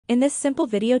In this simple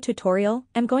video tutorial,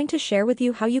 I'm going to share with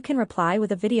you how you can reply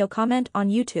with a video comment on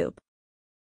YouTube.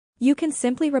 You can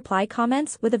simply reply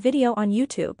comments with a video on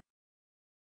YouTube.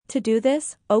 To do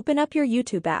this, open up your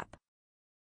YouTube app.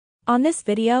 On this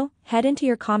video, head into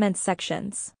your comments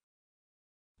sections.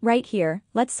 Right here,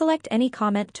 let's select any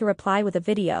comment to reply with a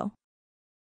video.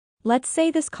 Let's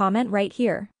say this comment right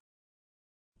here.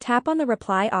 Tap on the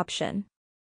reply option.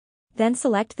 Then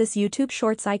select this YouTube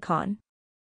Shorts icon.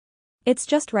 It's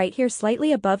just right here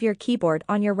slightly above your keyboard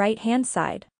on your right-hand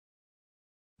side.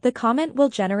 The comment will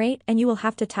generate and you will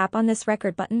have to tap on this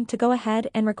record button to go ahead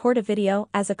and record a video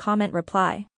as a comment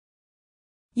reply.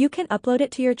 You can upload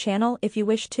it to your channel if you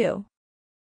wish to.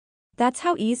 That's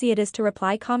how easy it is to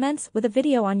reply comments with a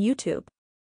video on YouTube.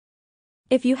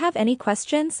 If you have any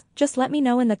questions, just let me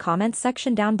know in the comments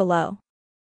section down below.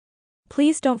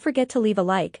 Please don't forget to leave a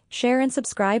like, share and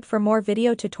subscribe for more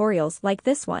video tutorials like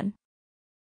this one.